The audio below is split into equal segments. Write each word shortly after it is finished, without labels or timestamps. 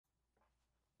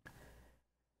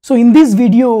So in this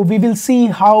video, we will see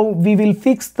how we will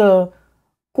fix the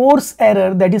CORS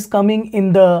error that is coming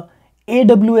in the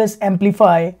AWS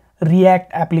Amplify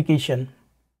React application,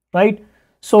 right?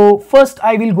 So first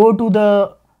I will go to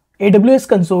the AWS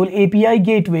console API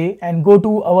gateway and go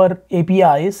to our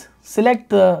APIs,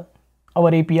 select our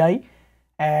API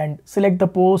and select the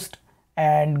post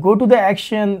and go to the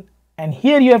action, and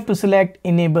here you have to select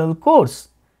enable CORS.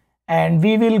 And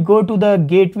we will go to the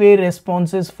gateway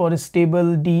responses for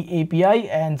stable D API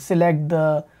and select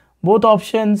the both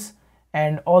options,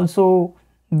 and also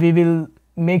we will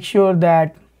make sure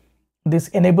that this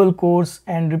enable CORS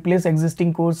and replace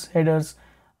existing CORS headers,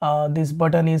 this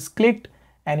button is clicked,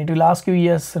 and it will ask you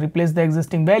yes, replace the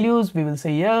existing values. We will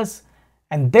say yes,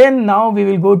 and then now we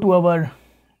will go to our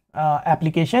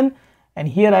application, and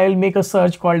here I will make a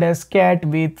search called as cat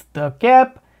with the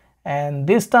cap, and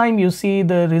this time you see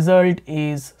the result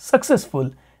is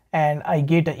successful, and I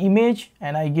get an image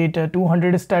and I get a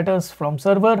 200 status from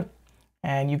server,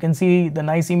 and you can see the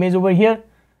nice image over here.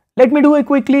 Let me do a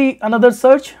quickly another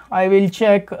search. I will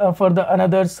check for the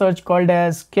another search called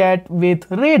as cat with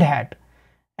red hat,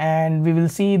 and we will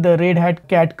see the red hat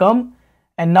cat come,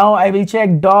 and now I will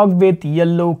check dog with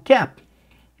yellow cap,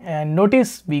 and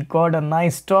notice we got a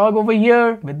nice dog over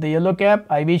here with the yellow cap.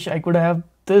 I wish I could have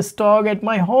this dog at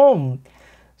my home.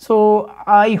 So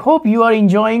I hope you are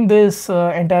enjoying this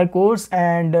entire course,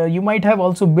 and you might have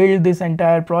also built this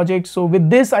entire project. So with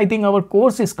this, I think our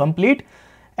course is complete,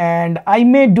 and I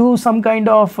may do some kind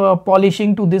of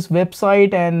polishing to this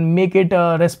website and make it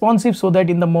responsive so that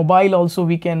in the mobile also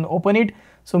we can open it.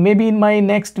 So maybe in my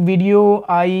next video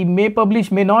I may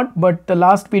publish, may not, but the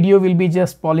last video will be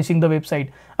just polishing the website.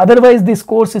 Otherwise this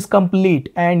course is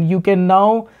complete, and you can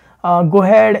now go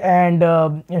ahead and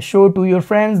show to your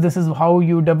friends. This is how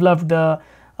you develop the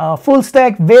full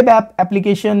stack web app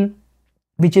application,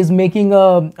 which is making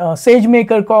a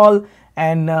SageMaker call,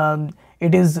 and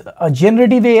it is a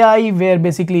generative AI where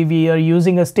basically we are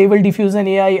using a stable diffusion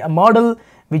AI, a model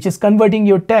which is converting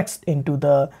your text into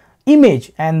the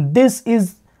image, and this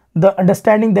is the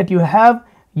understanding that you have.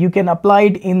 You can apply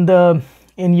it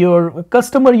in your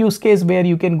customer use case where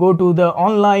you can go to the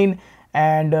online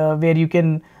and where you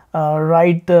can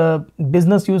write the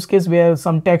business use case where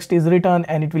some text is written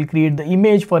and it will create the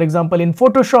image. For example, in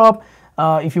Photoshop,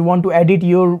 if you want to edit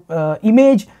your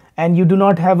image and you do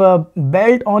not have a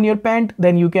belt on your pant,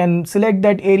 then you can select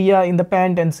that area in the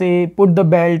pant and say put the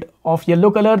belt of yellow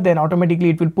color, then automatically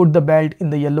it will put the belt in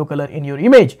the yellow color in your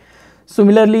image.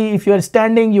 Similarly, if you are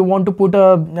standing, you want to put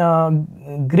a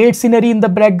great scenery in the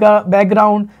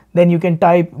background, then you can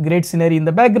type great scenery in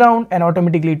the background and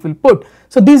automatically it will put.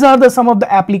 So these are some of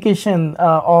the application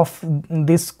of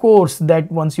this course,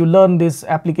 that once you learn this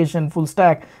application full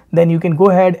stack, then you can go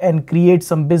ahead and create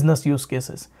some business use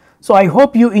cases. So I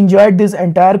hope you enjoyed this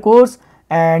entire course,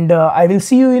 and I will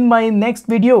see you in my next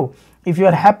video. If you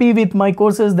are happy with my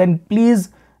courses, then please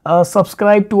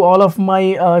subscribe to all of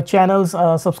my channels,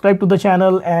 subscribe to the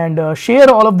channel, and share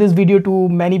all of this video to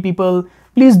many people.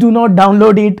 Please do not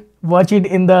download it, watch it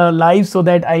in the live so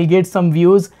that I get some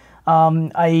views.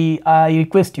 I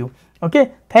request you.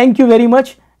 Okay, thank you very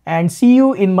much, and see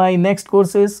you in my next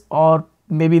courses or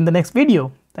maybe in the next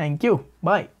video. Thank you.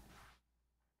 Bye.